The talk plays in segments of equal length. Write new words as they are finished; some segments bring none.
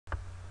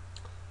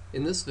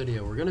In this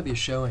video, we're going to be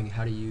showing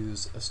how to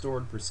use a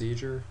stored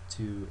procedure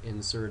to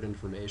insert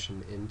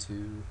information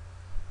into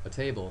a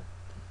table.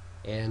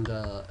 And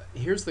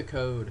here's the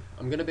code.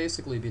 I'm going to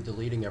basically be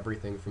deleting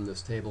everything from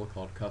this table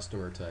called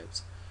customer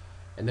types.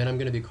 And then I'm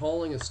going to be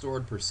calling a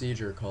stored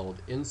procedure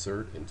called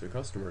insert into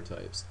customer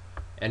types.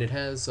 And it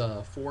has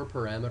 4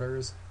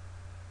 parameters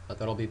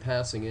that I'll be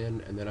passing in,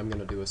 and then I'm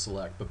going to do a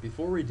select. But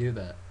before we do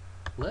that,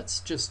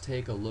 let's just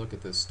take a look at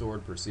this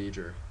stored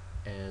procedure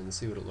and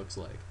see what it looks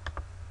like.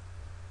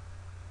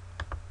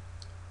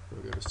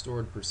 We'll go to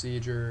stored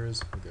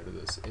procedures, we'll go to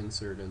this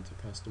insert into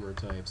customer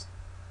types.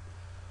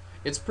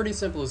 It's pretty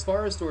simple. As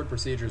far as stored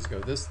procedures go,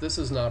 this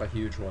is not a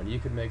huge one. You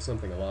could make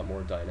something a lot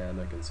more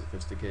dynamic and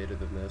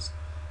sophisticated than this.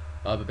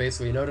 But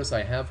basically, notice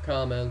I have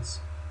comments,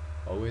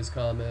 always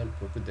comment,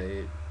 put the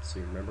date, so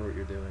you remember what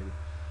you're doing.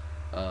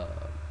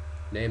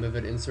 Name of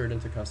it, insert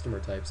into customer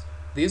types.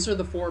 These are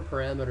the 4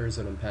 parameters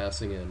that I'm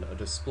passing in: a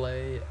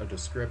display, a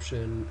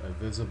description, a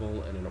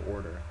visible, and an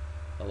order.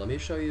 Now let me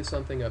show you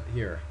something up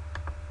here.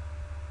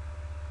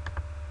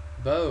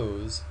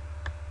 Those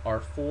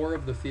are 4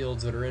 of the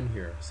fields that are in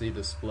here. See,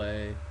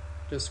 display,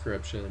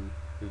 description,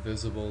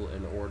 visible,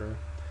 and order.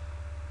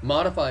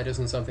 Modified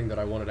isn't something that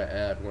I wanted to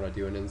add when I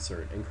do an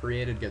insert, and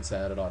created gets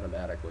added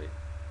automatically.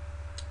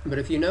 But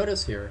if you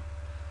notice here,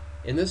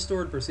 in this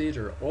stored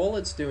procedure, all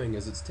it's doing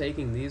is it's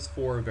taking these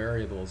 4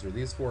 variables, or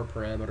these 4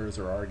 parameters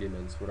or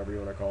arguments, whatever you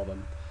want to call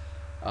them,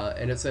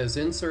 and it says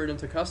insert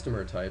into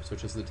customer types,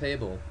 which is the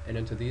table, and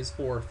into these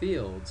 4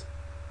 fields,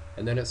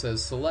 and then it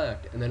says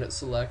select, and then it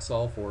selects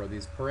all 4 of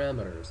these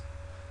parameters.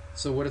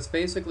 So what it's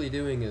basically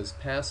doing is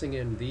passing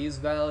in these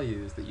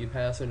values that you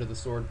pass into the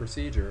stored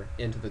procedure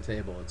into the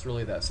table. It's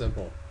really that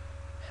simple.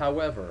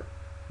 However,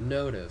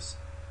 notice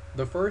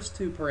the first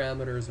 2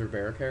 parameters are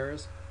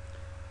varchars,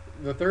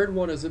 the third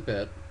one is a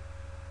bit,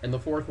 and the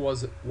fourth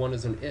one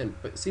is an int.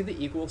 But see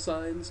the equal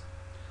signs?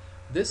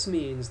 This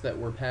means that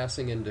we're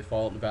passing in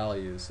default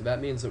values. So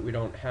that means that we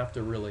don't have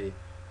to really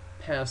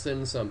pass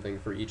in something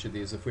for each of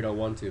these if we don't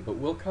want to, but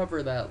we'll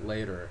cover that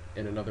later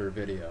in another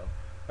video.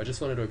 I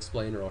just wanted to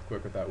explain real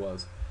quick what that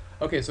was.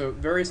 Okay, so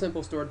very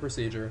simple stored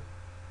procedure,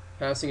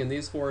 passing in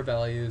these 4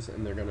 values,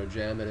 and they're going to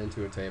jam it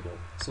into a table.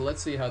 So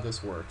let's see how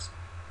this works.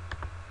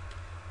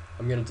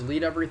 I'm going to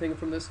delete everything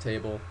from this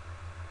table,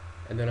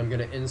 and then I'm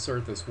going to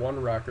insert this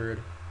one record,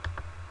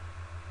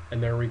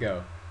 and there we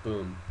go.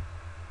 Boom.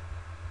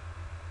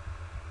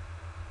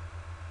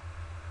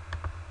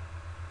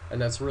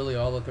 And that's really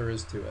all that there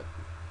is to it.